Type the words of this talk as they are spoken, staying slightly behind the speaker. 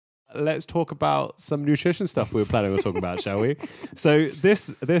let's talk about some nutrition stuff we were planning on talking about, shall we? So this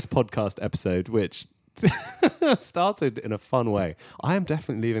podcast episode, which started in a fun way, I am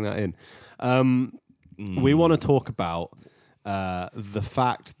definitely leaving that in. We want to talk about the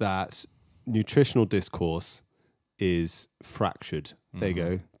fact that nutritional discourse is fractured. There you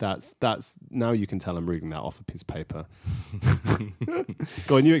go. That's now you can tell I'm reading that off a piece of paper.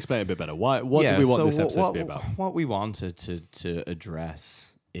 Go on, you explain it a bit better. What do we want this episode to be about? What we wanted to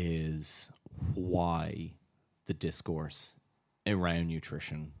address is why the discourse around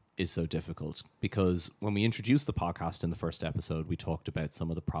nutrition is so difficult. Because when we introduced the podcast in the first episode, we talked about some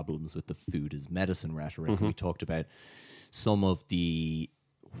of the problems with the food is medicine rhetoric. We talked about some of the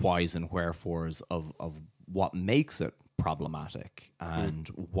whys and wherefores of what makes it problematic and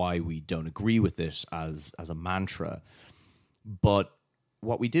why we don't agree with it as a mantra. But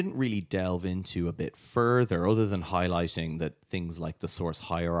what we didn't really delve into a bit further, other than highlighting that things like the source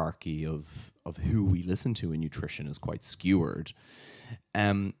hierarchy of who we listen to in nutrition is quite skewered,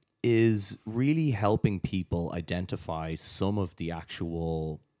 is really helping people identify some of the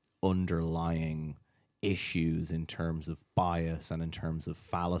actual underlying issues in terms of bias and in terms of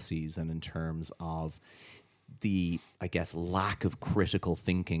fallacies and in terms of the, I guess, lack of critical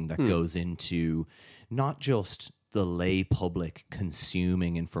thinking that goes into not just the lay public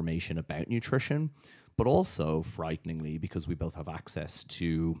consuming information about nutrition, but also, frighteningly, because we both have access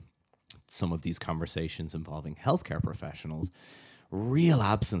to some of these conversations involving healthcare professionals, real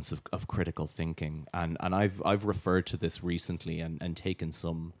absence of critical thinking. And I've referred to this recently and taken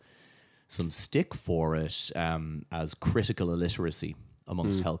some stick for it as critical illiteracy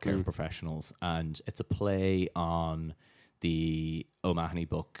amongst healthcare professionals. And it's a play on the O'Mahony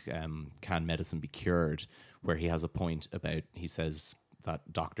book, Can Medicine Be Cured?, where he has a point about, he says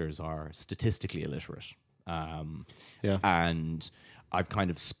that doctors are statistically illiterate. And I've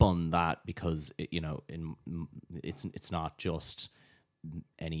kind of spun that because, it's not just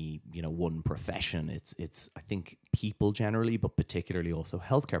any one profession. It's I think people generally, but particularly also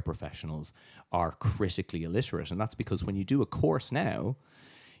healthcare professionals, are critically illiterate. And that's because when you do a course now,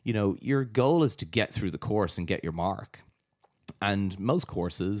 your goal is to get through the course and get your mark. And most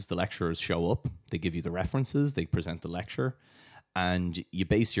courses, the lecturers show up, they give you the references, they present the lecture, and you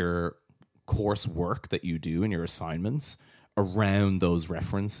base your course work that you do and your assignments around those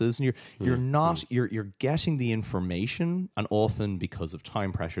references. And you're getting the information, and often because of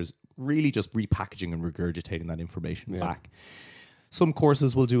time pressures, really just repackaging and regurgitating that information back. Some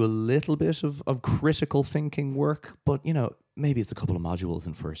courses will do a little bit of critical thinking work, but maybe it's a couple of modules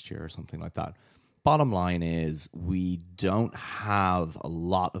in first year or something like that. Bottom line is, we don't have a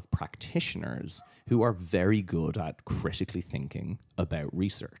lot of practitioners who are very good at critically thinking about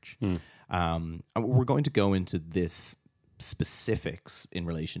research. And we're going to go into this specifics in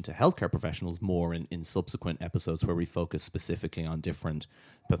relation to healthcare professionals more in subsequent episodes, where we focus specifically on different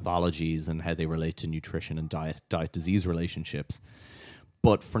pathologies and how they relate to nutrition and diet-disease relationships.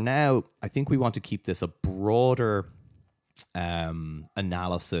 But for now, I think we want to keep this a broader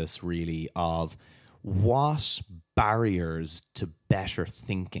analysis, really, of what barriers to better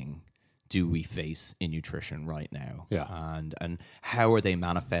thinking do we face in nutrition right now? And how are they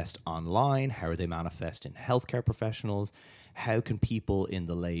manifest online? How are they manifest in healthcare professionals? How can people in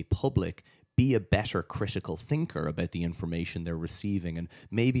the lay public be a better critical thinker about the information they're receiving, and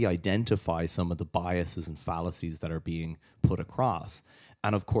maybe identify some of the biases and fallacies that are being put across?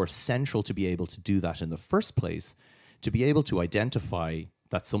 And of course, central to be able to do that in the first place, to be able to identify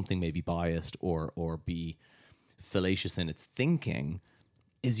that something may be biased or be fallacious in its thinking,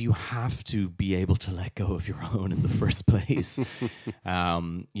 is you have to be able to let go of your own in the first place.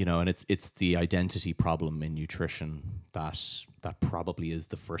 And it's the identity problem in nutrition that probably is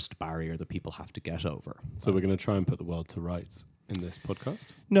the first barrier that people have to get over. So we're going to try and put the world to rights in this podcast?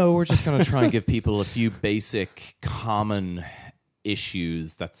 No, we're just going to try and give people a few basic common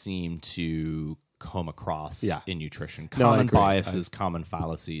issues that seem to come across in nutrition. Common biases, common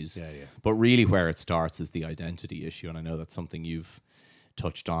fallacies. But really where it starts is the identity issue. And I know that's something you've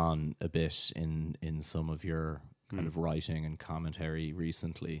touched on a bit in some of your kind of writing and commentary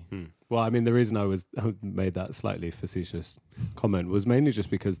recently. Well, I mean, the reason I made that slightly facetious comment was mainly just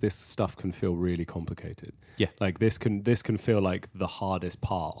because this stuff can feel really complicated. Like this can feel like the hardest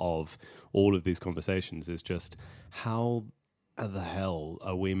part of all of these conversations is just how the hell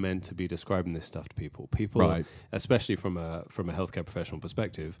are we meant to be describing this stuff to people? People, especially from a healthcare professional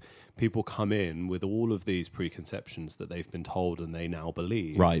perspective, people come in with all of these preconceptions that they've been told and they now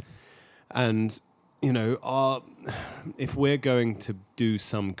believe. And, if we're going to do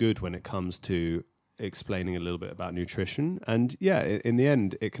some good when it comes to explaining a little bit about nutrition. And yeah, in the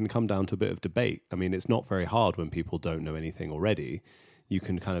end, it can come down to a bit of debate. I mean, it's not very hard when people don't know anything already. You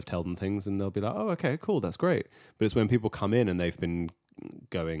can kind of tell them things and they'll be like, oh, okay, cool, that's great. But it's when people come in and they've been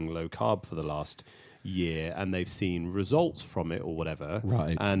going low carb for the last year and they've seen results from it or whatever,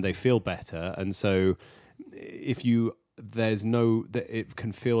 Right. and they feel better. And so if you it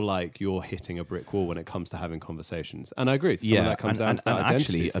can feel like you're hitting a brick wall when it comes to having conversations. And I agree. Some of that comes down to that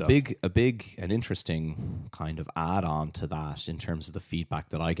identity actually stuff. a big and interesting kind of add-on to that in terms of the feedback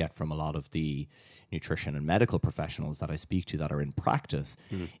that I get from a lot of the nutrition and medical professionals that I speak to that are in practice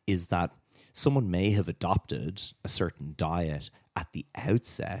is that someone may have adopted a certain diet at the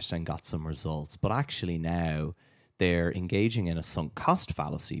outset and got some results, but actually now they're engaging in a sunk cost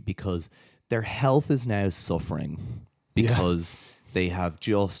fallacy because their health is now suffering because they have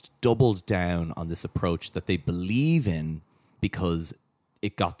just doubled down on this approach that they believe in because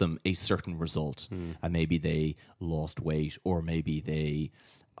it got them a certain result. And maybe they lost weight, or maybe they,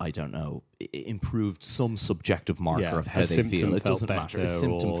 I don't know, improved some subjective marker of how they feel. It doesn't matter. A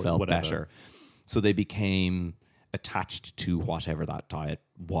symptom felt better. So they became attached to whatever that diet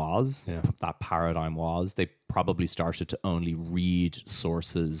was, that paradigm was. They probably started to only read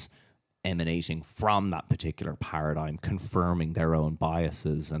sources emanating from that particular paradigm, confirming their own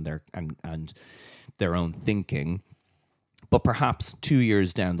biases and their own thinking. But perhaps 2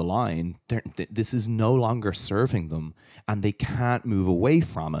 years down the line, this is no longer serving them, and they can't move away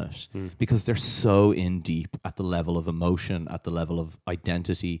from it because they're so in deep at the level of emotion, at the level of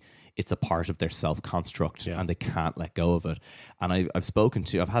identity. It's a part of their self-construct, and they can't let go of it. And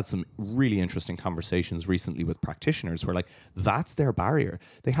I've had some really interesting conversations recently with practitioners where, like, that's their barrier.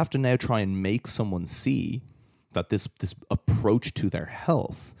 They have to now try and make someone see that this approach to their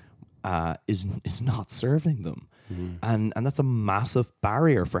health is not serving them. And that's a massive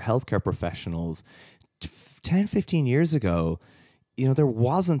barrier for healthcare professionals. 10, 15 years ago, there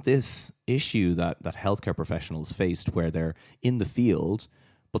wasn't this issue that healthcare professionals faced where they're in the field,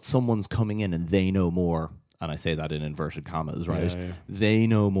 but someone's coming in and they know more. And I say that in inverted commas, right? Yeah. They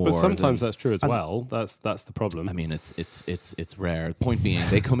know more. But sometimes that's true as well. That's the problem. I mean, it's rare. Point being,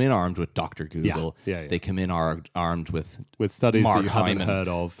 they come in armed with Dr. Google. They come in armed with studies Mark that you haven't Hyman. heard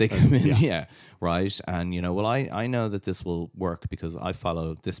of. They come in, right? And well, I know that this will work because I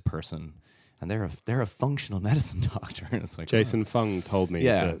follow this person, and they're a functional medicine doctor. And it's like Jason Fung told me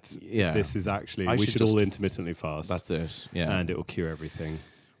that this is actually we should all intermittently fast. That's it. Yeah, and it will cure everything.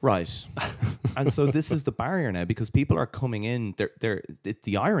 Right. And so this is the barrier now because people are coming in.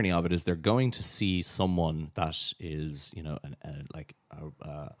 The irony of it is they're going to see someone that is,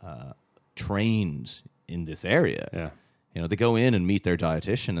 trained in this area. Yeah. They go in and meet their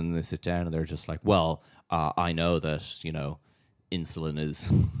dietitian and they sit down and they're just like, well, I know that, insulin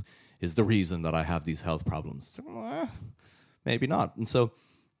is the reason that I have these health problems. Maybe not. And so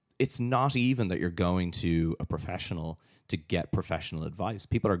it's not even that you're going to a professional to get professional advice.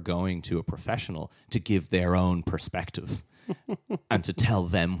 People are going to a professional to give their own perspective and to tell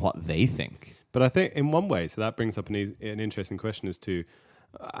them what they think. But I think in one way, so that brings up an interesting question as to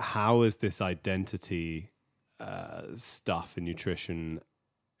how has this identity stuff in nutrition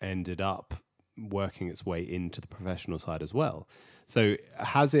ended up working its way into the professional side as well? So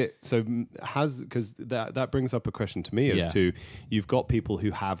because that brings up a question to me as to, you've got people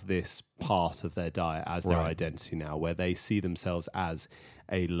who have this part of their diet as their identity now, where they see themselves as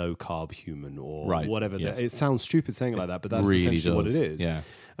a low carb human or whatever. Yes. It sounds stupid saying it like that, but that's really essentially what it is. Yeah.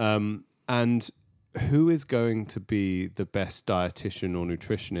 And who is going to be the best dietitian or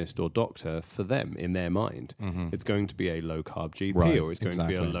nutritionist or doctor for them in their mind? It's going to be a low carb GP, or it's going to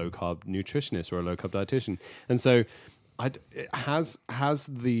be a low carb nutritionist or a low carb dietitian. And so has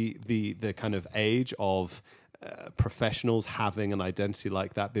the kind of age of professionals having an identity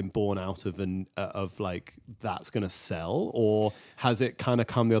like that been born out of like that's going to sell, or has it kind of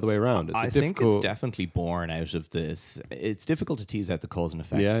come the other way around? I think it's definitely born out of this. It's difficult to tease out the cause and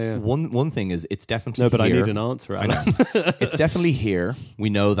effect. Yeah. One thing is it's definitely but here. I need an answer. I know. It's definitely here.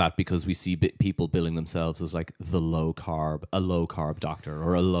 We know that because we see people billing themselves as like a low carb doctor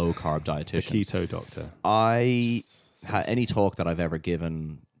or a low carb dietitian, a keto doctor. Any talk that I've ever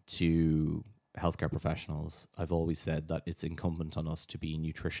given to healthcare professionals, I've always said that it's incumbent on us to be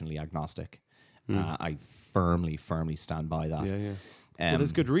nutritionally agnostic. I firmly stand by that. Well,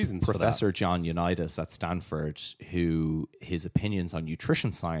 there's good reasons for that. Professor John Unitas at Stanford, who his opinions on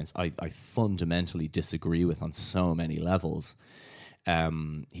nutrition science I fundamentally disagree with on so many levels.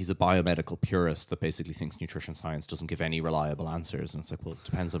 He's a biomedical purist that basically thinks nutrition science doesn't give any reliable answers. And it's like, well, it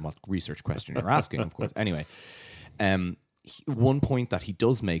depends on what research question you're asking, of course. Anyway, one point that he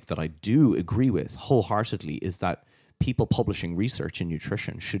does make that I do agree with wholeheartedly is that people publishing research in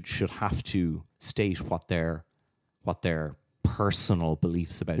nutrition should have to state what their personal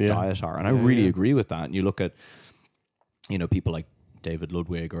beliefs about diet are. And I really agree with that. And you look at, people like David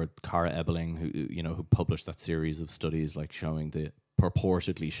Ludwig or Cara Ebeling, who published that series of studies like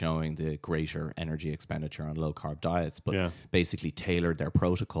purportedly showing the greater energy expenditure on low carb diets, but basically tailored their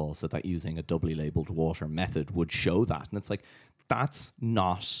protocol so that using a doubly labeled water method would show that. And it's like, that's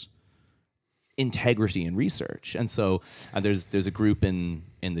not integrity in research. And so, and there's a group in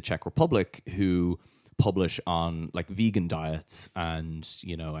the Czech Republic who publish on like vegan diets and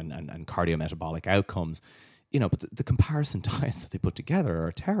cardiometabolic outcomes. But the comparison diets that they put together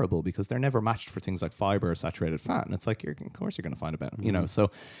are terrible because they're never matched for things like fiber or saturated fat. And it's like, of course you're going to find about them, So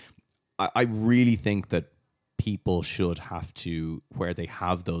I really think that people should have to, where they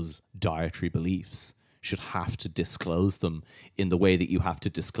have those dietary beliefs, should have to disclose them in the way that you have to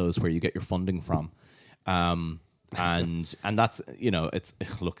disclose where you get your funding from. And that's, it's,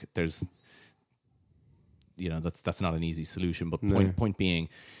 look, there's, that's not an easy solution, but point being,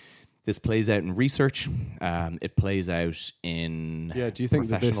 this plays out in research. It plays out in do you think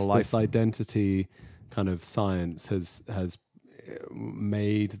that this identity kind of science has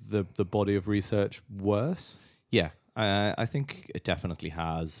made the body of research worse? Yeah, I think it definitely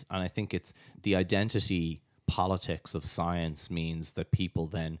has. And I think it's the identity politics of science means that people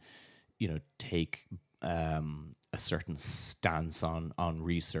then, take a certain stance on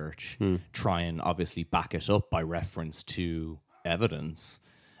research, try and obviously back it up by reference to evidence.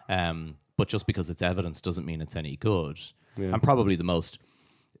 But just because it's evidence doesn't mean it's any good. Yeah. And probably the most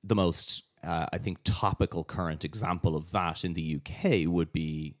I think topical current example of that in the UK would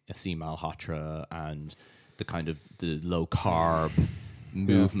be Aseem Malhotra and the kind of the low carb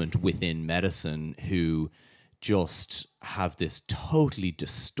movement within medicine, who just have this totally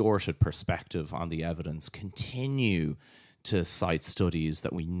distorted perspective on the evidence, continue to cite studies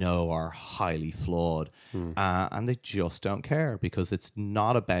that we know are highly flawed, and they just don't care, because it's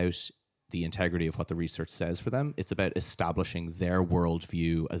not about the integrity of what the research says for them. It's about establishing their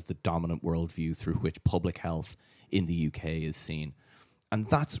worldview as the dominant worldview through which public health in the UK is seen. And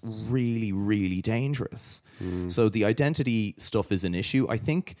that's really, really dangerous. So the identity stuff is an issue. I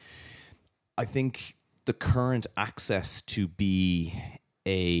think the current access to be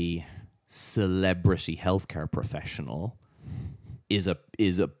a celebrity healthcare professional is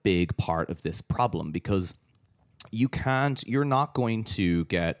a big part of this problem, because you're not going to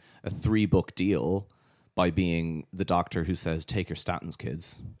get a 3-book deal by being the doctor who says, take your statins,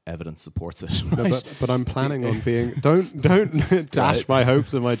 kids. Evidence supports it. Right? No, but I'm planning on being, don't dash my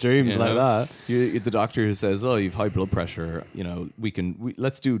hopes and my dreams like that. You're the doctor who says, oh, you've high blood pressure,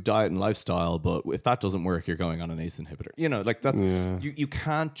 let's do diet and lifestyle, but if that doesn't work, you're going on an ACE inhibitor. Like that's, you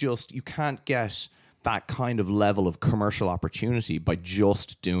can't get that kind of level of commercial opportunity by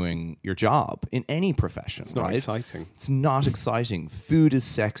just doing your job in any profession. It's not exciting. It's not exciting. Food is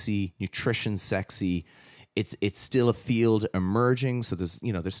sexy. Nutrition's sexy. It's still a field emerging. So there's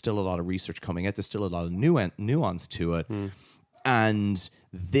still a lot of research coming out. There's still a lot of nuance to it. And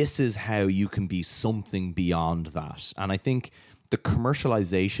this is how you can be something beyond that. And I think the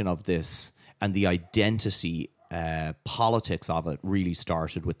commercialization of this and the identity politics of it really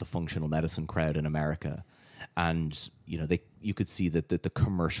started with the functional medicine crowd in America. And, you could see that the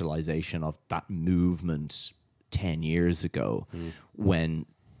commercialization of that movement 10 years ago, when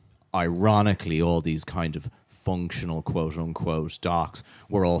ironically all these kind of functional quote unquote docs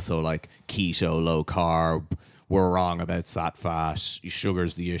were also like keto, low carb, we're wrong about sat fat,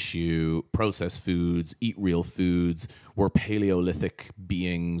 sugar's the issue, processed foods, eat real foods, we're Paleolithic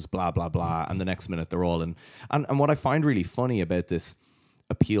beings, blah, blah, blah. And the next minute they're all in. And what I find really funny about this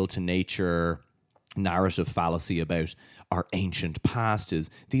appeal to nature narrative fallacy about our ancient past is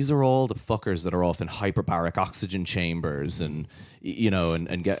these are all the fuckers that are off in hyperbaric oxygen chambers and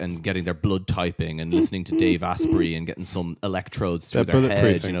getting their blood typing and listening to Dave Asprey and getting some electrodes through their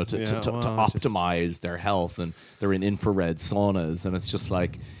head, to optimize their health, and they're in infrared saunas, and it's just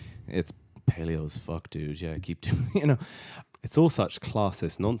like, it's paleo as fuck, dude. Yeah, keep doing, It's all such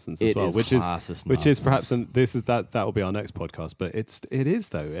classist nonsense as it well, is which is perhaps, and this is that will be our next podcast. But it is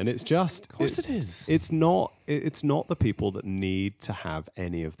though, and it's just, of course, it is. It's not the people that need to have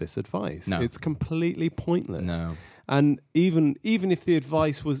any of this advice. No. It's completely pointless. No, and even if the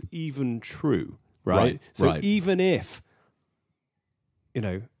advice was even true, right? So even if,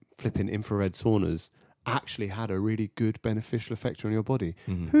 flipping infrared saunas actually had a really good beneficial effect on your body.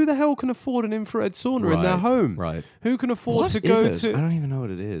 Who the hell can afford an infrared sauna in their Right, home? right. Who can afford What to is go it? to? I don't even know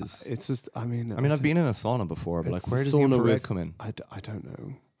what it is. It's just, I mean, I've been in a sauna before, but like, it's where a does the sauna infrared with- come in? I don't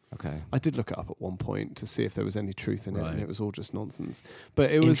know. Okay. I did look it up at one point to see if there was any truth in it, Right. and it was all just nonsense. But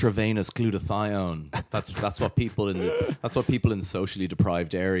it was Intravenous glutathione. That's what people in socially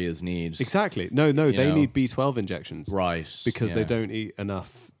deprived areas need. exactly no. They know. need B12 injections, Right. because they yeah. don't eat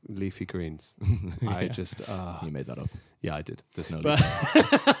enough leafy greens. I just You made that up. yeah, I did. There's no But-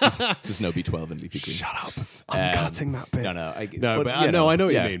 there's no B12 in leafy greens. Shut up! I'm cutting that bit. No, No, but I you know what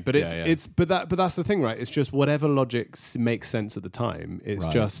yeah, you mean. But yeah. but that's the thing, right? It's just whatever logic makes sense at the time. It's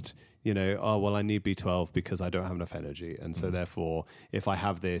Right. just, oh well, I need B12 because I don't have enough energy, and so therefore, if I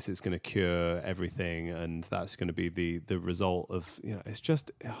have this, it's going to cure everything, and that's going to be the result of It's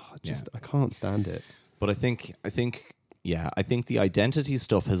just, I can't stand it. But I think the identity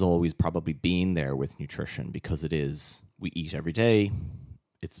stuff has always probably been there with nutrition, because we eat every day.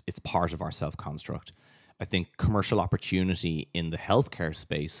 It's part of our self-construct. I think commercial opportunity in the healthcare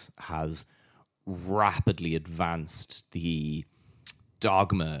space has rapidly advanced the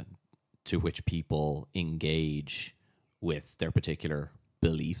dogma to which people engage with their particular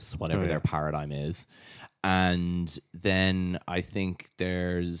beliefs, whatever their paradigm is. And then I think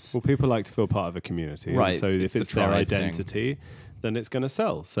there's... Well, people like to feel part of a community, Right, and so it's if the it's their tribe thing. identity, then it's going to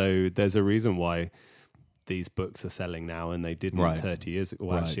sell. So there's a reason why these books are selling now, and they didn't Right. 30 years ago.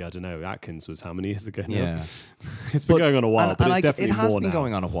 Well, Right. actually, I don't know. Atkins was how many years ago now? Yeah. It's been going on a while, but it's it definitely has more been now.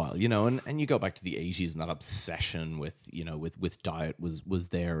 going on a while, and you go back to the 80s, and that obsession with diet was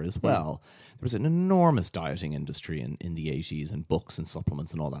there as well. There was an enormous dieting industry in the 80s, and books and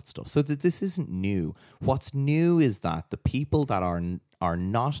supplements and all that stuff. So this isn't new. What's new is that the people that are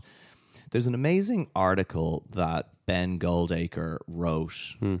not... There's an amazing article that Ben Goldacre wrote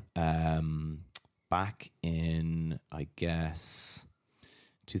back in, I guess,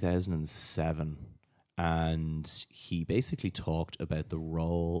 2007. And he basically talked about the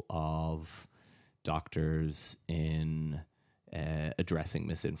role of doctors in addressing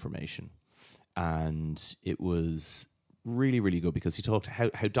misinformation. And it was really, really good, because he talked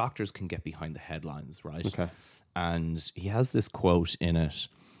how doctors can get behind the headlines, right? Okay. And he has this quote in it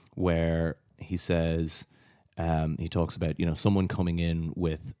where he says, he talks about, someone coming in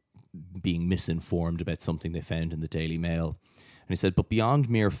with being misinformed about something they found in the Daily Mail. And he said, but beyond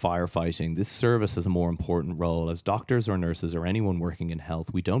mere firefighting, this service has a more important role. As doctors or nurses or anyone working in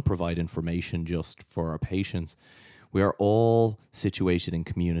health, we don't provide information just for our patients. We are all situated in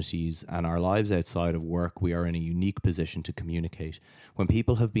communities, and our lives outside of work, we are in a unique position to communicate. When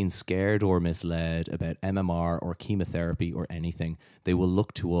people have been scared or misled about MMR or chemotherapy or anything, they will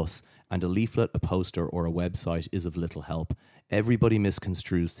look to us, and a leaflet, a poster, or a website is of little help. Everybody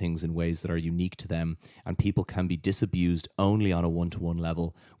misconstrues things in ways that are unique to them, and people can be disabused only on a one-to-one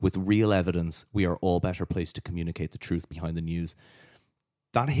level. With real evidence, we are all better placed to communicate the truth behind the news.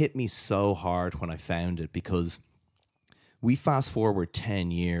 That hit me so hard when I found it, because we fast forward 10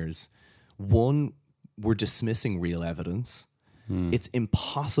 years. One, we're dismissing real evidence. It's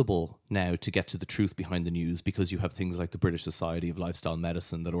impossible now to get to the truth behind the news, because you have things like the British Society of Lifestyle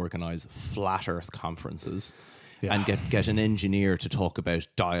Medicine that organize flat earth conferences and get an engineer to talk about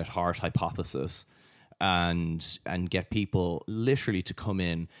diet heart hypothesis and get people literally to come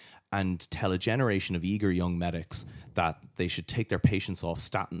in and tell a generation of eager young medics that they should take their patients off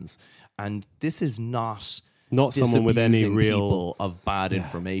statins. And this is not someone with any disabusing real people of bad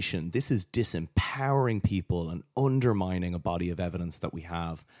information. This is disempowering people and undermining a body of evidence that we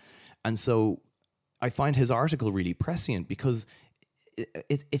have. And so I find his article really prescient, because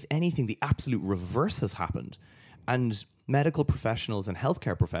if anything, the absolute reverse has happened. And medical professionals and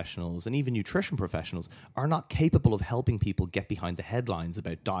healthcare professionals and even nutrition professionals are not capable of helping people get behind the headlines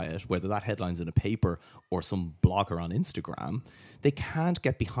about diet, whether that headline's in a paper or some blogger on Instagram. They can't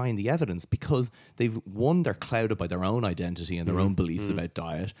get behind the evidence, because they're clouded by their own identity and their own beliefs about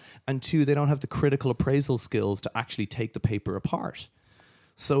diet, and two, they don't have the critical appraisal skills to actually take the paper apart.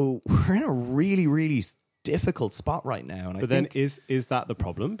 So we're in a really, really difficult spot right now. And But then is that the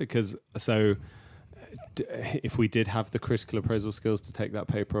problem? Because if we did have the critical appraisal skills to take that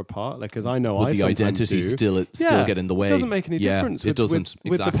paper apart, like, because I know would I the sometimes identity do, still get in the way? It doesn't make any difference. It doesn't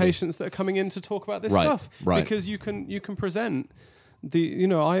with the exactly. patients that are coming in to talk about this Right, stuff, right. because you can present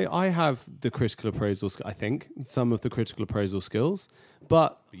I have the critical appraisal. I think some of the critical appraisal skills,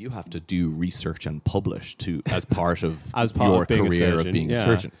 but You have to do research and publish as part of as part your of being career a surgeon, of being yeah. a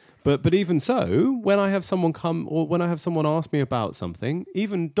surgeon. But even so, when I have someone come, or when I have someone ask me about something,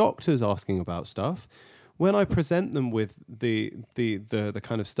 even doctors asking about stuff, when I present them with the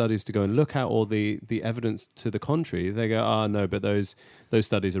kind of studies to go and look at, or the evidence to the contrary, they go, "Oh no, but those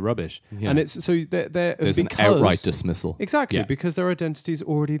studies are rubbish." Yeah. And it's so they're There's because, an outright dismissal. exactly, Yeah. because their identity is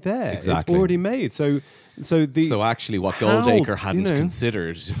already there. Exactly. It's already made. So Actually, what how, Goldacre hadn't you know-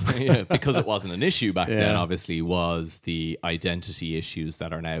 considered, because it wasn't an issue back then, Yeah. obviously, was the identity issues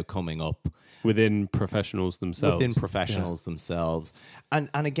that are now coming up within professionals themselves. within professionals themselves. And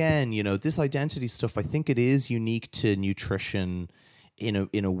again, this identity stuff, I think it is unique to nutrition in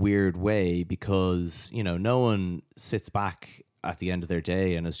a weird way, because, no one sits back at the end of their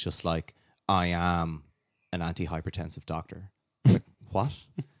day and is just like, I am an antihypertensive doctor. Like, what?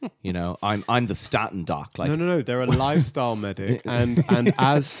 I'm the statin doc. Like, No. They're a lifestyle medic, and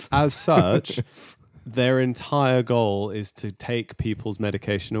as such, their entire goal is to take people's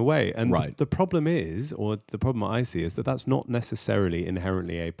medication away. And Right. the problem is, or the problem I see, is that that's not necessarily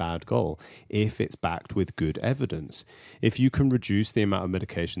inherently a bad goal if it's backed with good evidence. If you can reduce the amount of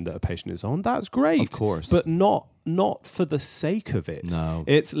medication that a patient is on, that's great. Of course. But not for the sake of it. No.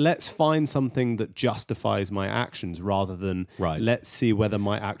 It's let's find something that justifies my actions rather than Right. let's see whether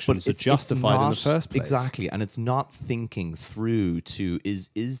my actions are it's justified in the not- first place. Exactly. And it's not thinking through to,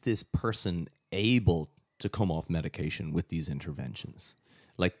 is this person able to come off medication with these interventions?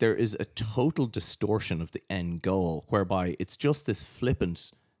 Like, there is a total distortion of the end goal, whereby it's just this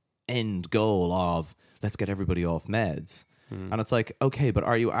flippant end goal of, let's get everybody off meds. And it's like, okay, but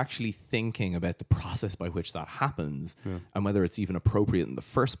are you actually thinking about the process by which that happens, and whether it's even appropriate in the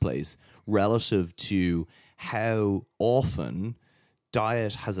first place, relative to how often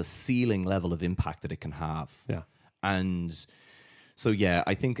diet has a ceiling level of impact that it can have? Yeah. And so, yeah,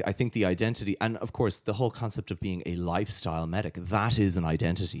 I think the identity, and of course, the whole concept of being a lifestyle medic, that is an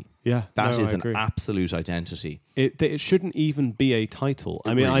identity. Yeah, That is I an agree. absolute identity. It shouldn't even be a title.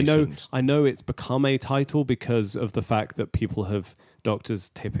 I mean, really shouldn't. I know it's become a title because of the fact that doctors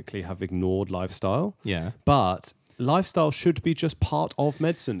typically have ignored lifestyle. Yeah. But lifestyle should be just part of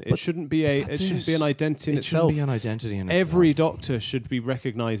medicine. It shouldn't be an identity in It itself. shouldn't be an identity in Every itself. doctor should be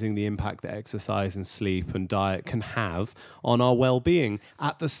recognizing the impact that exercise and sleep and diet can have on our well-being,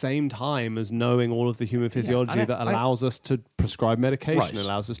 at the same time as knowing all of the human physiology and that I- allows us to prescribe medication, Right.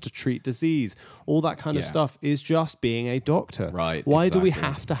 allows us to treat disease. All that kind of Yeah. stuff is just being a doctor. Right, Why do we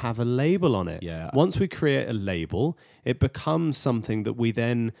exactly. have to have a label on it? Yeah. Once we create a label, it becomes something that we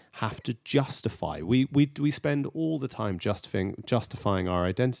then have to justify. We spend all the time justifying our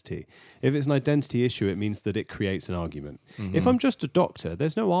identity. If it's an identity issue, it means that it creates an argument. Mm-hmm. If I'm just a doctor,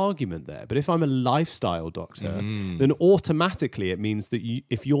 there's no argument there. But if I'm a lifestyle doctor, Mm-hmm. then automatically it means that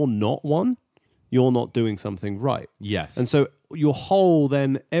if you're not one, you're not doing something right. Yes. And so your whole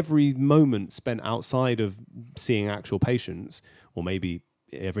then every moment spent outside of seeing actual patients, or maybe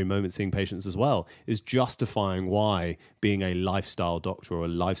every moment seeing patients as well, is justifying why being a lifestyle doctor or a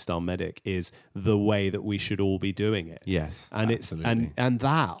lifestyle medic is the way that we should all be doing it. Yes, And absolutely. and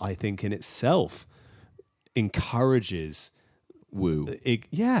that, I think, in itself encourages Woo. it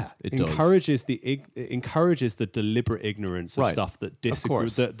It does. encourages the deliberate ignorance of Right. stuff that Of disagree,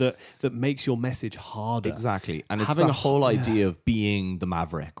 course. that makes your message harder. Exactly. And it's Having the a whole yeah. idea of being the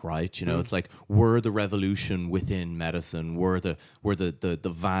maverick, right? It's like, we're the revolution within medicine. We're the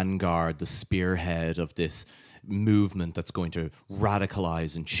vanguard, the spearhead of this movement that's going to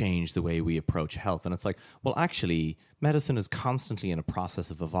radicalize and change the way we approach health. And it's like, well, actually, medicine is constantly in a process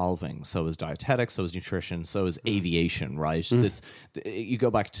of evolving. So is dietetics, so is nutrition, so is aviation, right? You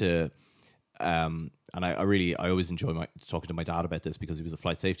go back to and I always enjoy talking to my dad about this, because he was a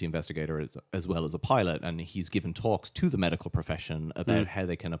flight safety investigator as well as a pilot, and he's given talks to the medical profession about how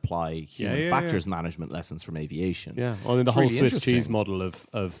they can apply human factors management lessons from aviation. Yeah, I mean, the It's whole really Swiss cheese interesting. model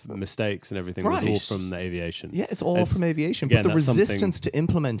of mistakes and everything was all Right. from the aviation. Yeah, it's all from aviation. again, But the that's something- resistance to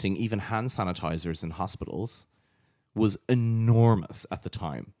implementing even hand sanitizers in hospitals was enormous at the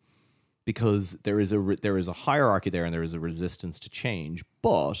time, because there is a hierarchy there, and there is a resistance to change,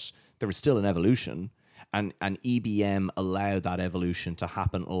 but there was still an evolution, and EBM allowed that evolution to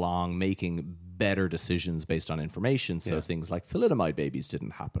happen along making better decisions based on information. So things like thalidomide babies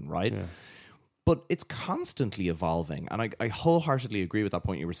didn't happen, right? Yeah. But it's constantly evolving, and I wholeheartedly agree with that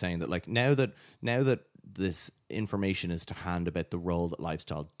point you were saying, that like now that this information is to hand about the role that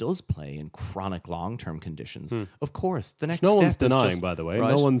lifestyle does play in chronic long-term conditions. Of course, the next No step one's is denying, just, by the way.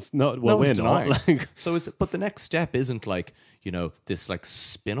 right? No one's not. Well, No one's we're not. denying. Like, So but the next step isn't like, this like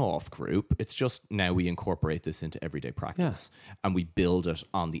spin-off group. It's just, now we incorporate this into everyday practice and we build it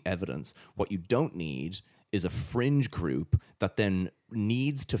on the evidence. What you don't need is a fringe group that then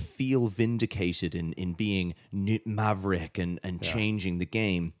needs to feel vindicated in being maverick and changing the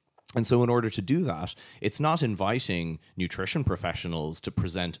game. And so in order to do that, it's not inviting nutrition professionals to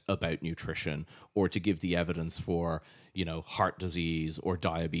present about nutrition or to give the evidence for, heart disease or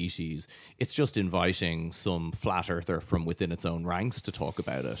diabetes. It's just inviting some flat earther from within its own ranks to talk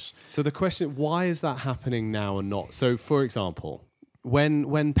about it. So the question, why is that happening now and not? So, for example, when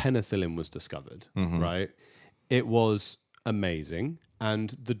penicillin was discovered, right, it was amazing.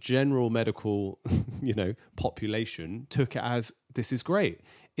 And the general medical, population took it as, this is great.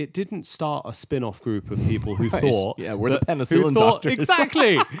 It didn't start a spin-off group of people who thought... Yeah, we're the penicillin doctors.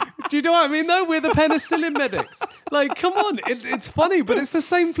 Exactly. Do you know what I mean, though? We're the penicillin medics. Like, come on. It's funny, but it's the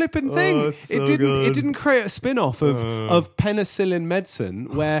same flipping thing. It's so good. It didn't create a spin-off of penicillin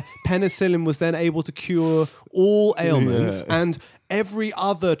medicine where penicillin was then able to cure all ailments and... Every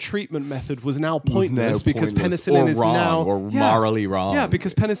other treatment method was now pointless because penicillin is wrong, now or morally wrong. Yeah,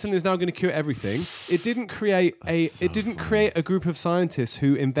 because penicillin is now going to cure everything. It didn't create create a group of scientists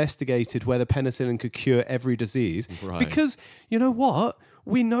who investigated whether penicillin could cure every disease. Right. Because you know what?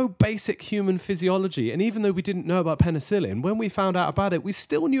 We know basic human physiology. And even though we didn't know about penicillin, when we found out about it, we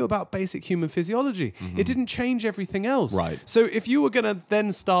still knew about basic human physiology. It didn't change everything else. Right. So if you were going to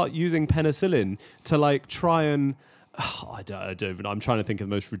then start using penicillin to try and I don't even. I'm trying to think of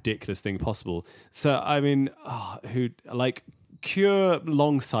the most ridiculous thing possible. So I mean, cure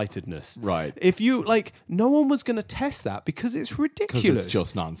long-sightedness. Right. If you no one was going to test that because it's ridiculous. Because it's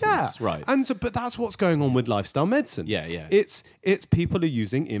just nonsense. Yeah. Right. And so, but that's what's going on with lifestyle medicine. Yeah. It's people are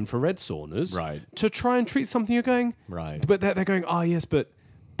using infrared saunas. Right. To try and treat something. You're going. Right. But they're going. Oh yes, but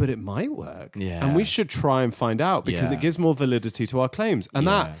it might work. Yeah. And we should try and find out because it gives more validity to our claims. And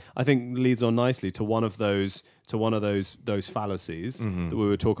that I think leads on nicely to one of those fallacies that we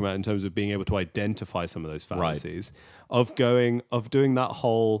were talking about in terms of being able to identify some of those fallacies of doing that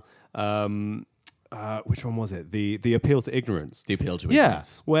whole which one was it? The appeal to ignorance. The appeal to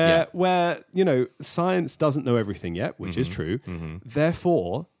ignorance. Where science doesn't know everything yet, which is true.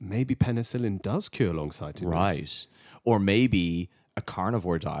 Therefore, maybe penicillin does cure long-sightedness. Right. Or maybe a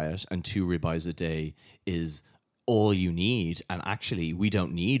carnivore diet and 2 ribeyes a day is all you need, and actually we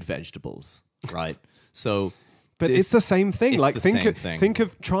don't need vegetables, right? So but it's the same thing. It's think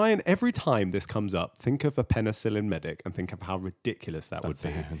of trying every time this comes up, think of a penicillin medic and think of how ridiculous that would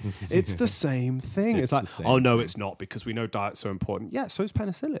be. It's the same thing. It's like, oh no, it's not because we know diet's so important. Yeah, so is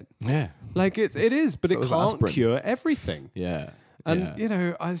penicillin. Yeah. It is, but it can't cure everything. Yeah. And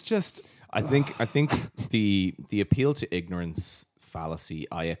I think the appeal to ignorance fallacy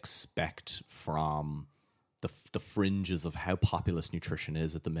I expect from the fringes of how populous nutrition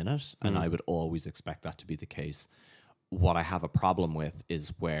is at the minute, and I would always expect that to be the case. What I have a problem with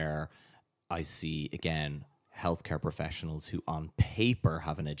is where I see, again, healthcare professionals who on paper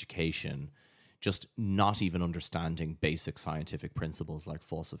have an education just not even understanding basic scientific principles like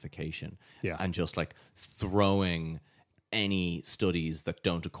falsification and just throwing any studies that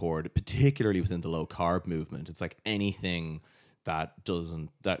don't accord, particularly within the low carb movement. It's like anything that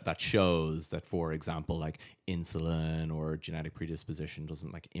shows that, for example, insulin or genetic predisposition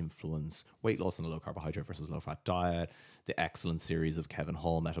doesn't influence weight loss in a low carbohydrate versus low fat diet. The excellent series of Kevin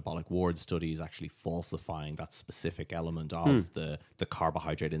Hall metabolic ward studies actually falsifying that specific element of the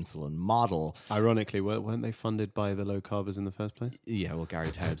carbohydrate insulin model. Ironically, weren't they funded by the low carbers in the first place? Yeah, well, Gary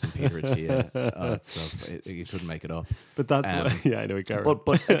Taubes and Peter Attia, you couldn't make it up. But that's anyway, Gary.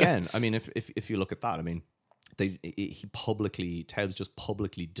 But again, I mean, if you look at that, I mean, Taubes just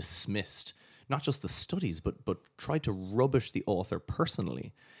publicly dismissed not just the studies, but tried to rubbish the author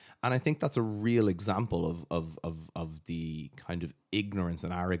personally. And I think that's a real example of the kind of ignorance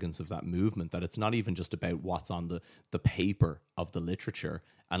and arrogance of that movement, that it's not even just about what's on the paper of the literature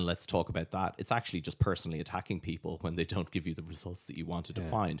and let's talk about that. It's actually just personally attacking people when they don't give you the results that you wanted to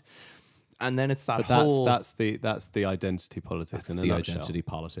find. And then it's that's the identity politics in a nutshell. Identity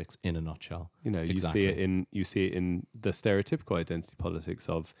politics in a nutshell. You see it in the stereotypical identity politics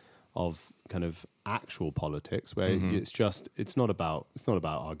of kind of actual politics, where it's not about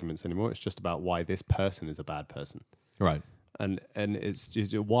arguments anymore. It's just about why this person is a bad person, right? And it's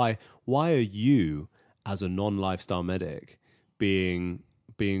just why are you as a non-lifestyle medic being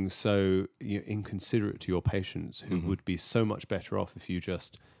so inconsiderate to your patients who would be so much better off if you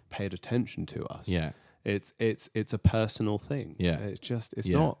just paid attention to us. Yeah. It's a personal thing. Yeah.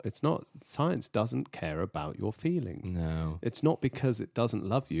 It's not science doesn't care about your feelings. No. It's not because it doesn't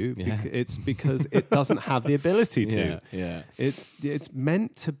love you. It's because it doesn't have the ability to. Yeah. It's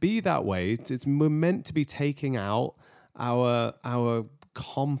meant to be that way. We're meant to be taking out our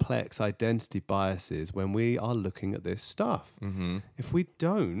complex identity biases when we are looking at this stuff. If we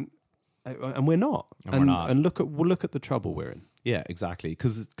don't, and we're not, and look at the trouble we're in. Yeah, exactly.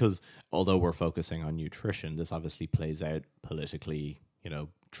 Because although we're focusing on nutrition, this obviously plays out politically.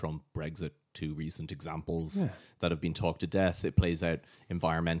 Trump, Brexit, two recent examples that have been talked to death. It plays out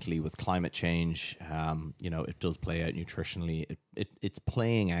environmentally with climate change. It does play out nutritionally. It's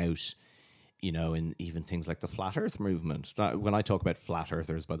playing out, in even things like the flat earth movement. Now, when I talk about flat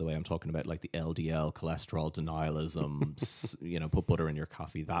earthers, by the way, I'm talking about like the LDL, cholesterol denialism, put butter in your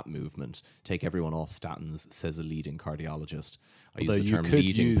coffee, that movement. Take everyone off statins, says a leading cardiologist. I use the term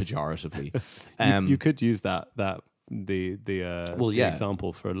leading pejoratively. You could use the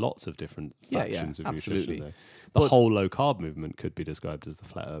example for lots of different factions of absolutely. nutrition. The whole low carb movement could be described as the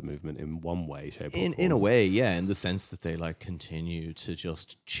flat earth movement in one way, shape, or form. In a way, yeah, in the sense that they continue to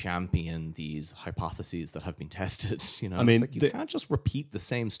just champion these hypotheses that have been tested. I mean, you can't just repeat the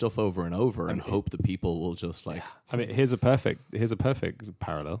same stuff over and over and hope that people will just I mean, here's a perfect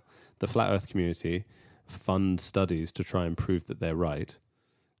parallel. The flat earth community fund studies to try and prove that they're right.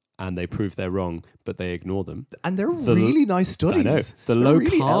 And they prove they're wrong, but they ignore them. And they're really nice studies. I know. The low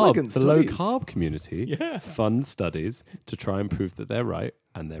really carb community fund studies to try and prove that they're right,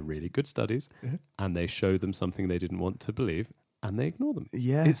 and they're really good studies. And they show them something they didn't want to believe, and they ignore them.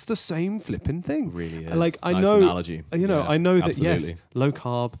 Yeah, it's the same flipping thing. Really is. I nice know. Analogy. I know that absolutely. low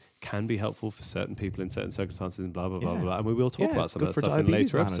carb can be helpful for certain people in certain circumstances, and blah blah blah blah. And we will talk about some of that stuff in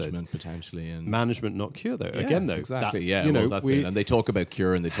later episodes. Potentially, and management, not cure, though. Again, though, exactly. That's it. And they talk about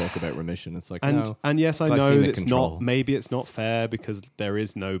cure and they talk about remission. It's like and yes, I know it's not. Maybe it's not fair because there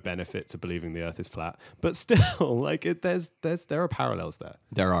is no benefit to believing the Earth is flat. But still, there are parallels there.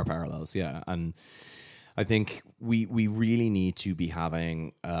 There are parallels, yeah, and I think we really need to be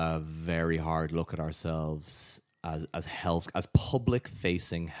having a very hard look at ourselves as public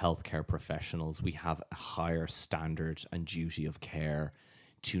facing healthcare professionals. We have a higher standard and duty of care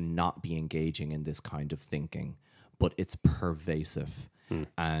to not be engaging in this kind of thinking, but it's pervasive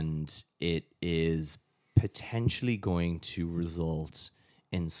and it is potentially going to result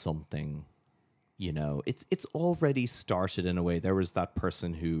in something. It's already started in a way. There was that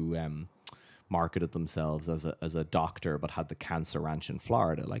person who marketed themselves as a doctor but had the cancer ranch in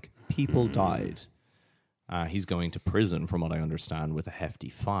Florida. People died. He's going to prison, from what I understand, with a hefty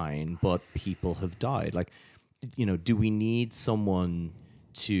fine, but people have died. Do we need someone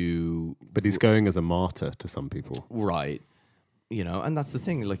to... But he's going as a martyr to some people. Right. And that's the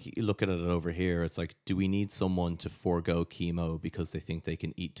thing. You look at it over here, it's do we need someone to forego chemo because they think they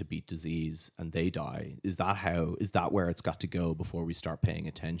can eat to beat disease and they die? Is that where it's got to go before we start paying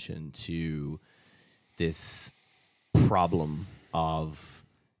attention to this problem of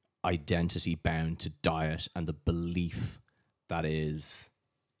identity bound to diet and the belief that is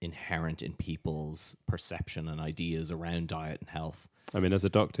inherent in people's perception and ideas around diet and health? I mean, as a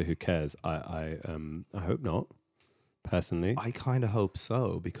doctor who cares, I hope not. Personally, I kind of hope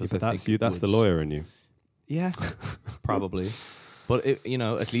so, because but that's you. That's the lawyer in you. Yeah, probably. But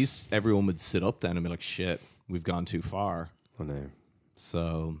at least everyone would sit up then and be like, "Shit, we've gone too far." I know.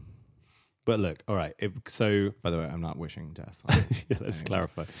 So, but look, all right. By the way, I'm not wishing death. Let's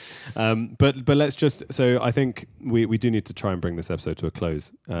clarify. But let's just. So I think we do need to try and bring this episode to a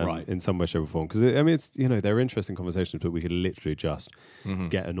close, right, in some way, shape, or form. Because it's they're interesting conversations, but we could literally just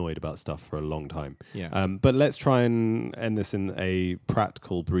get annoyed about stuff for a long time. Yeah. But let's try and end this in a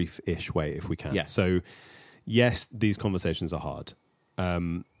practical, brief-ish way, if we can. Yes. So, yes, these conversations are hard.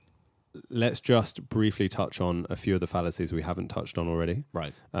 Let's just briefly touch on a few of the fallacies we haven't touched on already.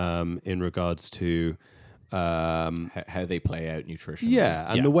 Right. In regards to how they play out nutrition.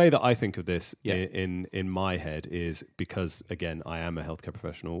 Yeah, and the way that I think of this in my head is because, again, I am a healthcare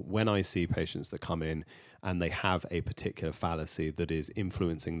professional. When I see patients that come in and they have a particular fallacy that is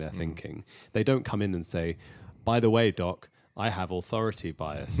influencing their thinking, they don't come in and say, by the way, doc, I have authority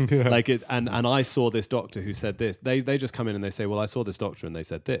bias. And I saw this doctor who said this. They just come in and they say, well, I saw this doctor and they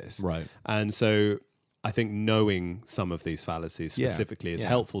said this. Right. And so I think knowing some some fallacies specifically is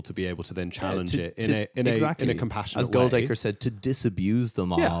helpful to be able to then challenge it in a compassionate way. As Goldacre said, to disabuse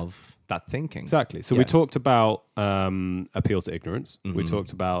them of that thinking. Exactly. So we talked about appeal to ignorance. We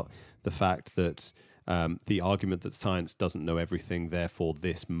talked about the fact that the argument that science doesn't know everything, therefore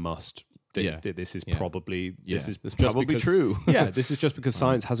this must... This is probably this is probably true. This is just because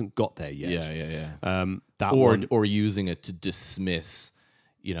science hasn't got there yet. Or using it to dismiss,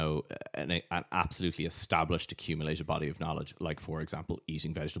 an absolutely established accumulated body of knowledge. Like, for example,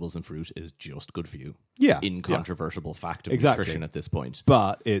 eating vegetables and fruit is just good for you. Yeah, incontrovertible fact of nutrition at this point.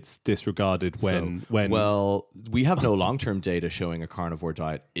 But it's disregarded when we have no long-term data showing a carnivore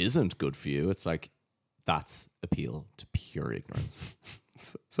diet isn't good for you. It's that's appeal to pure ignorance.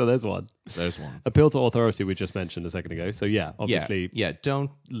 So there's one. There's one. Appeal to authority we just mentioned a second ago. So yeah, obviously. Yeah,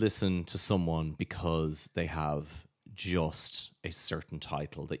 don't listen to someone because they have just a certain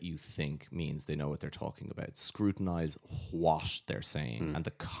title that you think means they know what they're talking about. Scrutinize what they're saying and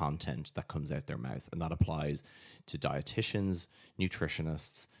the content that comes out their mouth. And that applies to dietitians,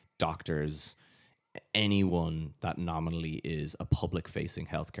 nutritionists, doctors, anyone that nominally is a public-facing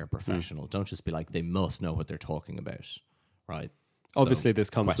healthcare professional. Don't just be like, they must know what they're talking about, right? Obviously, So, this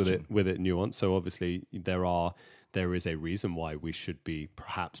comes question. with it nuance. So obviously, there is a reason why we should be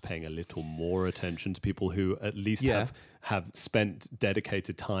perhaps paying a little more attention to people who at least have spent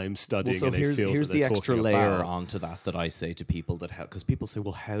dedicated time studying. So in a here's field that the they're extra talking layer about. onto that I say to people that because people say,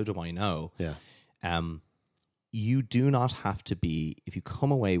 well, how do I know? Yeah. You do not have to be, if you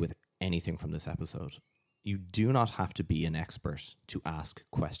come away with anything from this episode, you do not have to be an expert to ask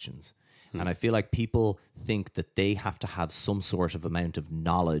questions. And I feel like people think that they have to have some sort of amount of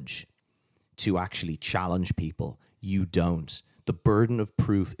knowledge to actually challenge people. You don't. The burden of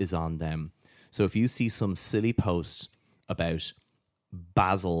proof is on them. So if you see some silly post about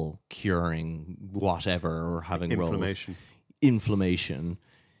basil curing whatever or having inflammation,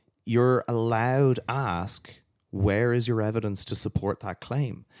 you're allowed to ask, where is your evidence to support that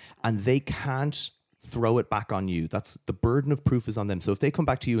claim? And they can't throw it back on you. That's the burden of proof is on them. So if they come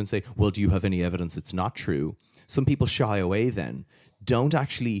back to you and say, well, do you have any evidence it's not true? Some people shy away then. Don't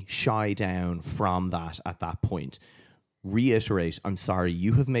actually shy down from that at that point. Reiterate, I'm sorry,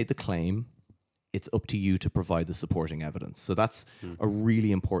 you have made the claim. It's up to you to provide the supporting evidence. So that's a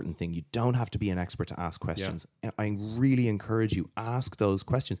really important thing. You don't have to be an expert to ask questions. Yeah. I really encourage you, ask those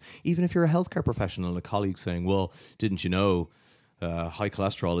questions. Even if you're a healthcare professional and a colleague saying, well, didn't you know high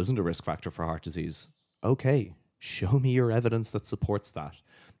cholesterol isn't a risk factor for heart disease? Okay, show me your evidence that supports that.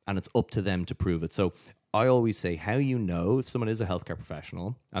 And it's up to them to prove it. So I always say, how you know if someone is a healthcare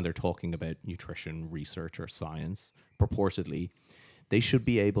professional and they're talking about nutrition, research, or science, purportedly, they should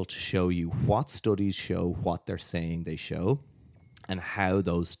be able to show you what studies show what they're saying they show and how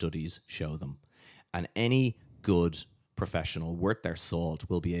those studies show them. And any good professional worth their salt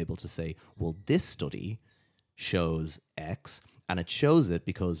will be able to say, well, this study shows X, and it shows it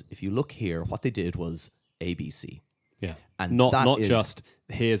because if you look here, what they did was ABC. Yeah, and not just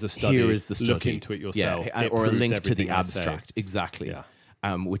here's a study. Here is the study. Look into it yourself. Yeah, it or a proves link to everything the I abstract. say. Exactly. Yeah.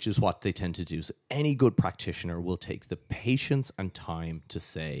 Which is what they tend to do. So any good practitioner will take the patience and time to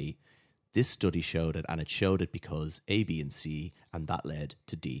say, this study showed it, and it showed it because A, B, and C, and that led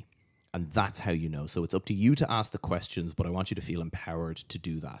to D. And that's how you know. So it's up to you to ask the questions, but I want you to feel empowered to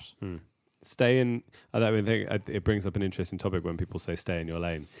do that. Stay in. I think it brings up an interesting topic when people say stay in your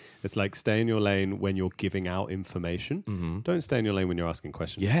lane. It's like stay in your lane when you're giving out information. Don't stay in your lane when you're asking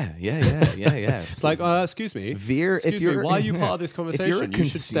questions. Yeah. It's like, excuse me, veer. Excuse If you're, me, why are you part of this conversation? You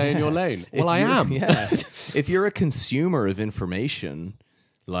should stay in your lane. Well, I am. Yeah. If you're a consumer of information,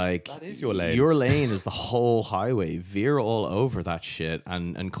 like that is your lane. Your lane is the whole highway. Veer all over that shit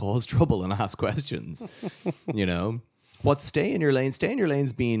and cause trouble and ask questions. You know. What stay in your lane? Stay in your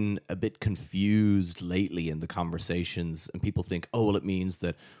lane's been a bit confused lately in the conversations, and people think, oh, well, it means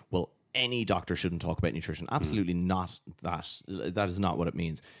that, well, any doctor shouldn't talk about nutrition. Absolutely not that. That is not what it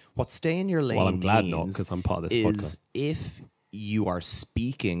means. What stay in your lane Well, I'm glad not, because I'm part of this podcast. Is if you are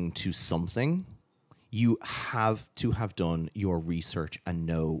speaking to something, you have to have done your research and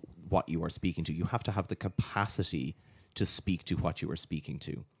know what you are speaking to. You have to have the capacity to speak to what you are speaking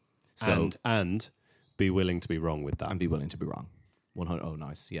to. So And be willing to be wrong with that. And be willing to be wrong. 100. Oh,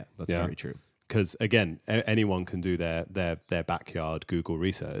 nice. Yeah, that's very true. Because again, anyone can do their backyard Google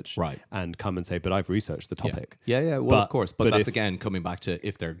research, right, and come and say, "But I've researched the topic." Yeah. Well, of course, but that's again coming back to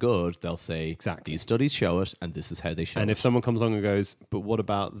if they're good, they'll say exactly these studies show it, and this is how they show it. And if someone comes along and goes, "But what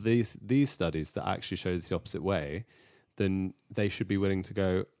about these studies that actually show this the opposite way?" then they should be willing to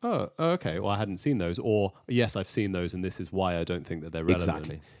go, "Oh, okay. Well, I hadn't seen those," or "Yes, I've seen those, and this is why I don't think that they're relevant."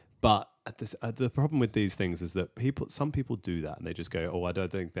 Exactly. But the problem with these things is that some people do that and they just go, "Oh, I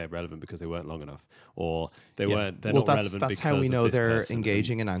don't think they're relevant because they weren't long enough," or they're not relevant. That's how we know they're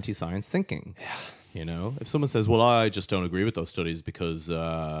engaging in anti-science thinking. Yeah. You know, if someone says, "Well, I just don't agree with those studies because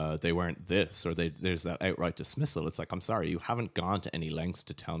they weren't this," or there's that outright dismissal, it's like, I'm sorry, you haven't gone to any lengths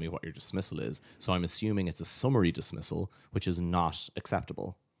to tell me what your dismissal is, so I'm assuming it's a summary dismissal, which is not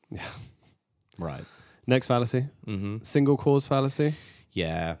acceptable. Yeah. Right. Next fallacy. Single cause fallacy.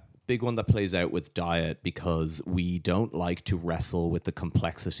 Yeah. Big one that plays out with diet because we don't like to wrestle with the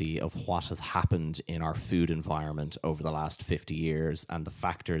complexity of what has happened in our food environment over the last 50 years and the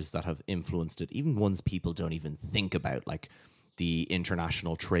factors that have influenced it, even ones people don't even think about, like the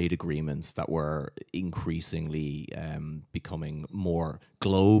international trade agreements that were increasingly becoming more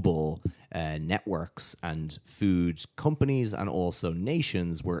global networks, and food companies and also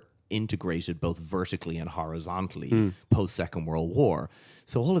nations were integrated both vertically and horizontally post Second World War.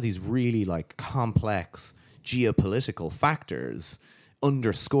 So all of these really like complex geopolitical factors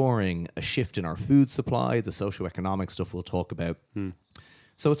underscoring a shift in our food supply, the socioeconomic stuff we'll talk about.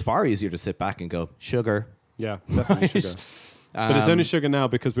 So it's far easier to sit back and go, sugar. Yeah, definitely sugar. But it's only sugar now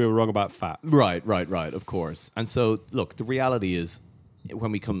because we were wrong about fat. Right, of course. And so, look, the reality is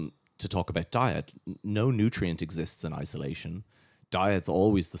when we come to talk about diet, no nutrient exists in isolation. Diet's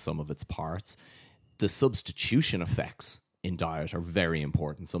always the sum of its parts. The substitution effects in diet are very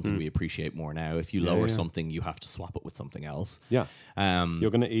important, something we appreciate more now. If you lower something, you have to swap it with something else. Yeah. You're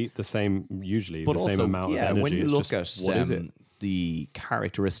going to eat the same, usually, but the also, same amount of energy. When you it's look just, at what is it? the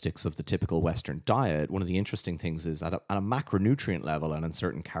characteristics of the typical Western diet, one of the interesting things is at a macronutrient level and in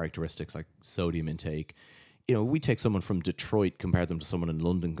certain characteristics like sodium intake, you know, we take someone from Detroit, compare them to someone in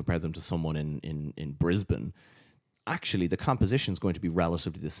London, compare them to someone in Brisbane. Actually, the composition is going to be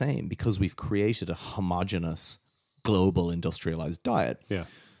relatively the same because we've created a homogeneous global industrialized diet. Yeah.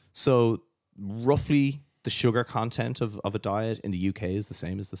 So roughly the sugar content of a diet in the UK is the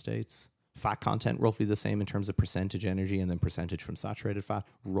same as the States. Fat content roughly the same in terms of percentage energy, and then percentage from saturated fat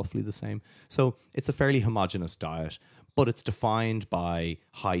roughly the same. So it's a fairly homogeneous diet, but it's defined by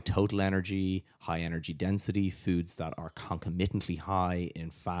high total energy, high energy density, foods that are concomitantly high in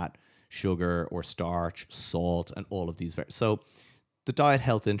fat, sugar or starch, salt, and all of these. So the diet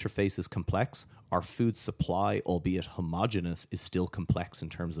health interface is complex. Our food supply, albeit homogeneous, is still complex in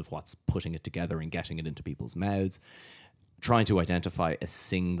terms of what's putting it together and getting it into people's mouths. Trying to identify a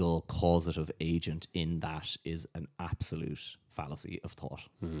single causative agent in that is an absolute fallacy of thought.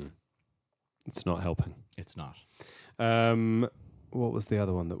 It's not helping. It's not. What was the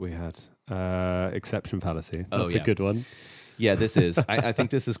other one that we had? Exception fallacy. That's a good one. Yeah, this is. I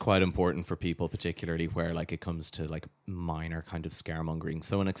think this is quite important for people, particularly where like it comes to like minor kind of scaremongering.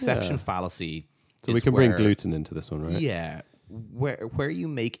 So an exception fallacy. So we can bring gluten into this one, right? Yeah. Where you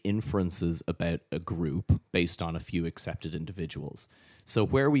make inferences about a group based on a few accepted individuals. So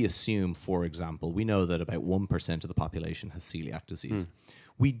where we assume, for example, we know that about 1% of the population has celiac disease.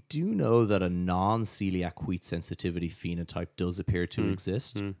 We do know that a non-celiac wheat sensitivity phenotype does appear to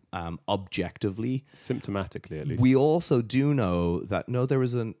exist objectively. Symptomatically, at least. We also do know that, there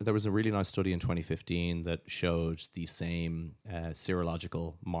was a really nice study in 2015 that showed the same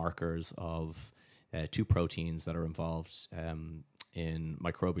serological markers of two proteins that are involved in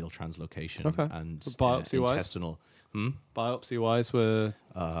microbial translocation and biopsy-wise? intestinal. Biopsy-wise, were...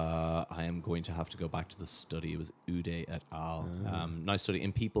 I am going to have to go back to the study. It was Uday et al. Nice study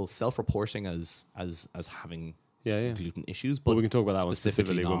in people self-reporting as having gluten issues. But we can talk about that one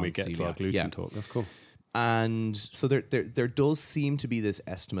specifically when we get to our gluten talk. That's cool. And so there does seem to be this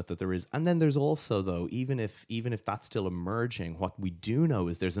estimate that there is, and then there's also, though, even if that's still emerging, what we do know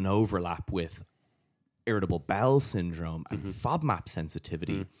is there's an overlap with irritable bowel syndrome and FODMAP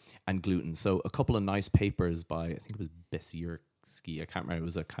sensitivity and gluten. So a couple of nice papers by, I think it was Besierski, I can't remember, it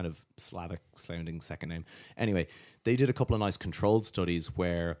was a kind of Slavic-sounding second name. Anyway, they did a couple of nice controlled studies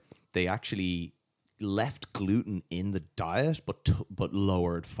where they actually left gluten in the diet but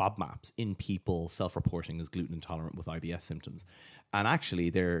lowered FODMAPs in people self-reporting as gluten intolerant with IBS symptoms. And actually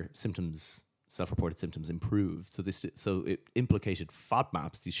their self-reported symptoms improved. So it implicated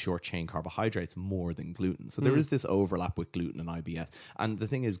FODMAPs, these short-chain carbohydrates, more than gluten. So there is this overlap with gluten and IBS. And the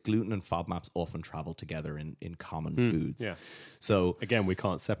thing is, gluten and FODMAPs often travel together in common foods. Yeah. So again, we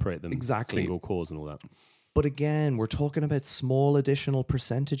can't separate them. Exactly. Single cause and all that. But again, we're talking about small additional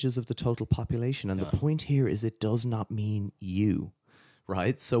percentages of the total population. And the point here is it does not mean you.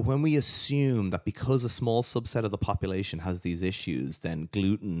 Right? So when we assume that because a small subset of the population has these issues, then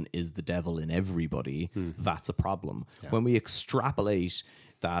gluten is the devil in everybody, that's a problem. Yeah. When we extrapolate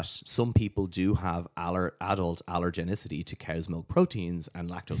that some people do have adult allergenicity to cow's milk proteins and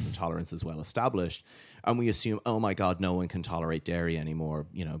lactose intolerance is well established, and we assume, oh my God, no one can tolerate dairy anymore,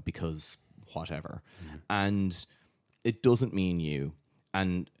 because whatever. And it doesn't mean you.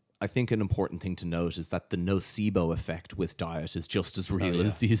 And I think an important thing to note is that the nocebo effect with diet is just as real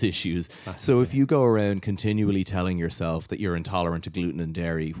as these issues. So if you go around continually telling yourself that you're intolerant to gluten and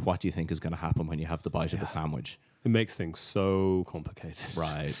dairy, what do you think is going to happen when you have the bite of a sandwich? It makes things so complicated.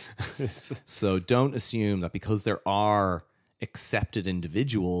 Right. So don't assume that because there are accepted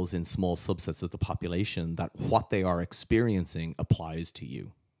individuals in small subsets of the population that what they are experiencing applies to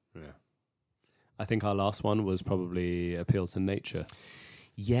you. Yeah. I think our last one was probably appeal to nature.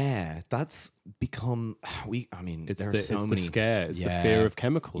 Yeah, that's become It's there are the, so it's many the scare, it's the Yeah. fear of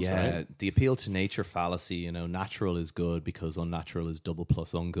chemicals, Yeah, right? the appeal to nature fallacy, natural is good because unnatural is double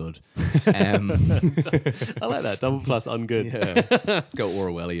plus ungood. I like that. Double plus ungood. Yeah, let's go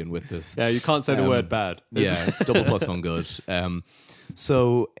Orwellian with this. Yeah, you can't say the word bad. Yeah, it's double plus ungood.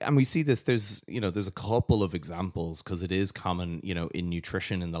 So, and we see this. There's a couple of examples because it is common, in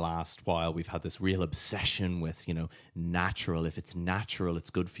nutrition. In the last while, we've had this real obsession with, natural. If it's natural, it's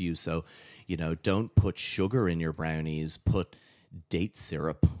good for you. So, don't put sugar in your brownies. Put date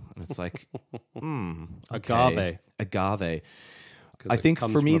syrup. And it's like, okay. Agave. I think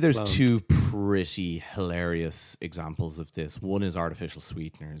for me, there's two pretty hilarious examples of this. One is artificial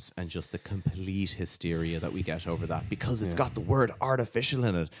sweeteners and just the complete hysteria that we get over that because it's got the word artificial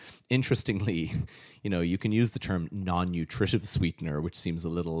in it. Interestingly, you can use the term non-nutritive sweetener, which seems a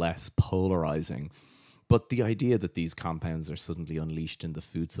little less polarizing. But the idea that these compounds are suddenly unleashed in the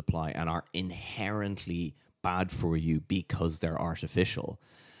food supply and are inherently bad for you because they're artificial.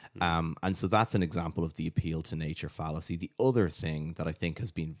 And so that's an example of the appeal to nature fallacy. The other thing that I think has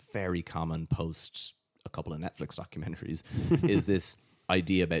been very common post a couple of Netflix documentaries is this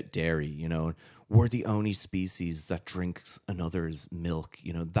idea about dairy. We're the only species that drinks another's milk.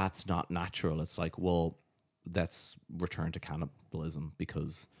 That's not natural. It's like, well, let's return to cannibalism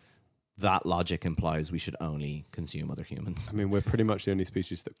because that logic implies we should only consume other humans. I mean, we're pretty much the only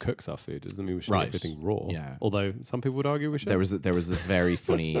species that cooks our food. Doesn't mean we should eat everything raw. Yeah. Although some people would argue we should. There was a very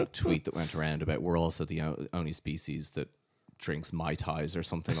funny tweet that went around about we're also the only species that drinks Mai Tais or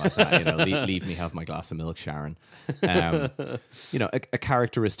something like that. Leave me have my glass of milk, Sharon. A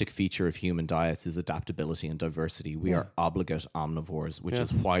characteristic feature of human diets is adaptability and diversity. We are obligate omnivores, which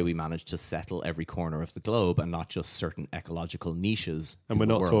is why we manage to settle every corner of the globe and not just certain ecological niches. And we're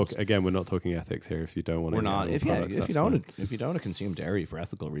not talking ethics here. If you don't want to, we're not. If you don't want to consume dairy for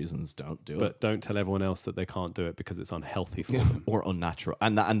ethical reasons, don't do it. But don't tell everyone else that they can't do it because it's unhealthy for them or unnatural,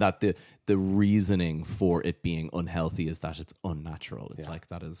 and that the reasoning for it being unhealthy is that it's unnatural. It's like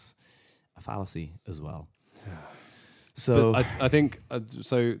that is a fallacy as well. So I think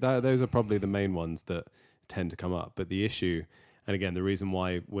those are probably the main ones that tend to come up. But the issue, and again, the reason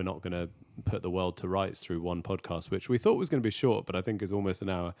why we're not going to put the world to rights through one podcast, which we thought was going to be short, but I think is almost an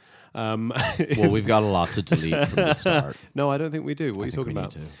hour. Well, we've got a lot to delete from the start. No, I don't think we do. What are you talking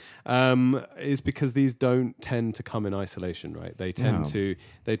about? Is because these don't tend to come in isolation, right? They tend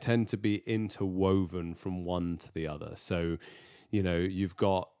to be interwoven from one to the other. So, you've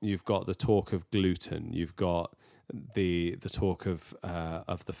got the talk of gluten, you've got the talk of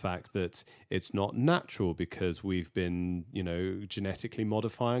the fact that it's not natural because we've been genetically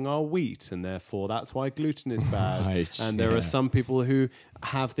modifying our wheat and therefore that's why gluten is bad. Right, and there are some people who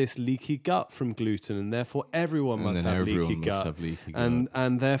have this leaky gut from gluten and therefore everyone must have leaky gut.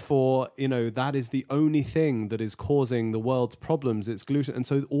 And therefore that is the only thing that is causing the world's problems. It's gluten. And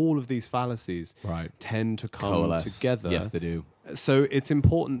so all of these fallacies tend to come together. Yes, they do. So it's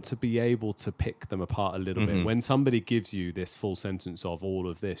important to be able to pick them apart a little bit. When somebody gives you this full sentence of all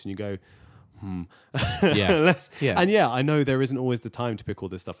of this and you go, And I know there isn't always the time to pick all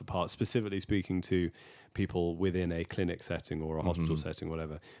this stuff apart, specifically speaking to people within a clinic setting or a hospital setting,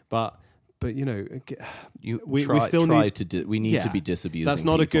 whatever. But we still need to be disabusing. That's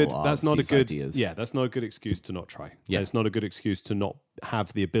not a good ideas. Yeah, that's not a good excuse to not try. Yeah, it's not a good excuse to not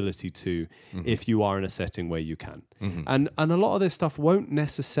have the ability to, if you are in a setting where you can. And a lot of this stuff won't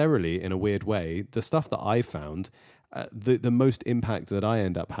necessarily, in a weird way, the stuff that I found. The most impact that I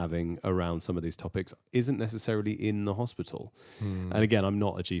end up having around some of these topics isn't necessarily in the hospital. And again, I'm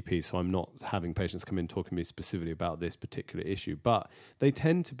not a GP, so I'm not having patients come in talking to me specifically about this particular issue. But they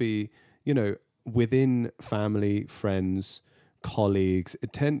tend to be, within family, friends, colleagues.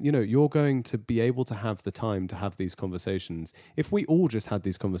 You're going to be able to have the time to have these conversations. If we all just had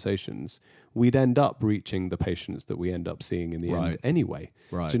these conversations, we'd end up reaching the patients that we end up seeing in the end anyway.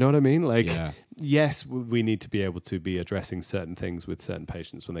 Right. Do you know what I mean? Yes, we need to be able to be addressing certain things with certain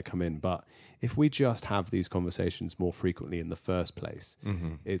patients when they come in. But if we just have these conversations more frequently in the first place,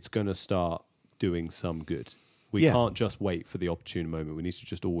 it's going to start doing some good. We can't just wait for the opportune moment. We need to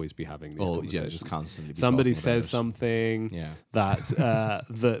just always be having these conversations. Yeah, just constantly. Somebody says something that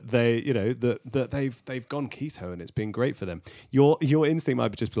they've gone keto and it's been great for them. Your instinct might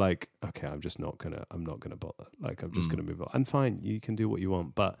be just like, okay, I'm not gonna bother. Like I'm just gonna move on. And fine, you can do what you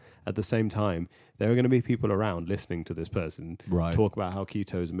want. But at the same time, there are going to be people around listening to this person talk about how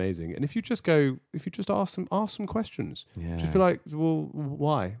keto is amazing. And if you just ask some questions, just be like, well,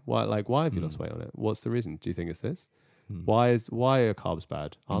 why? Like, why have you lost weight on it? What's the reason? Do you think it's this? Why are carbs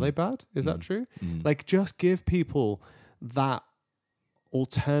bad? Are they bad? Is that true? Like, just give people that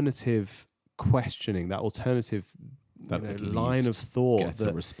alternative questioning, that alternative That at line of least thought, gets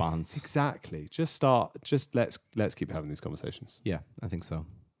a response. exactly. Just let's keep having these conversations. Yeah, I think so.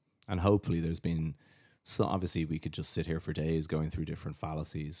 And hopefully there's been, so obviously we could just sit here for days going through different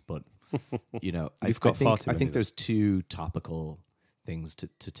fallacies, but I think there's two topical things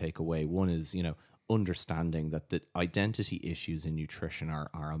to take away. One is, understanding that the identity issues in nutrition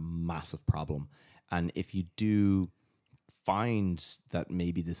are a massive problem. And if you do find that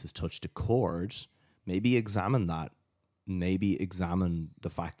maybe this has touched a chord, maybe examine that. Maybe examine the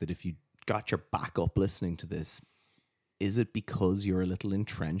fact that if you got your back up listening to this, is it because you're a little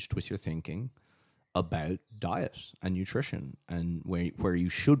entrenched with your thinking about diet and nutrition and where you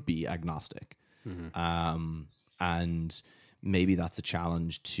should be agnostic? And maybe that's a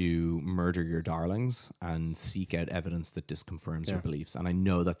challenge to murder your darlings and seek out evidence that disconfirms your beliefs. And I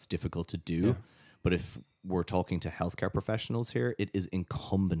know that's difficult to do, but if we're talking to healthcare professionals here, it is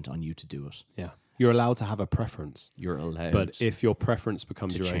incumbent on you to do it. Yeah. You're allowed to have a preference. You're allowed. But if your preference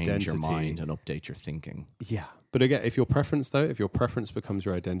becomes to your change identity, your mind and update your thinking. Yeah. But again, if your preference becomes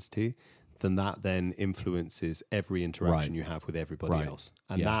your identity, then that then influences every interaction you have with everybody else.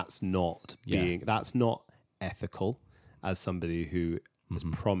 And that's not ethical as somebody who has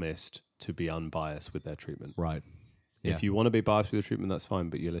promised to be unbiased with their treatment. Right. Yeah. If you want to be biased with your treatment, that's fine,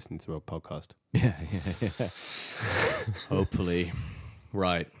 but you're listening to a podcast. Yeah. Hopefully.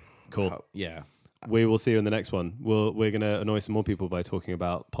 Right. Cool. Yeah. We will see you in the next one. We're going to annoy some more people by talking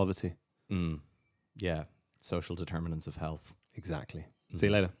about poverty. Yeah. Social determinants of health. Exactly. See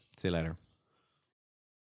you later. See you later.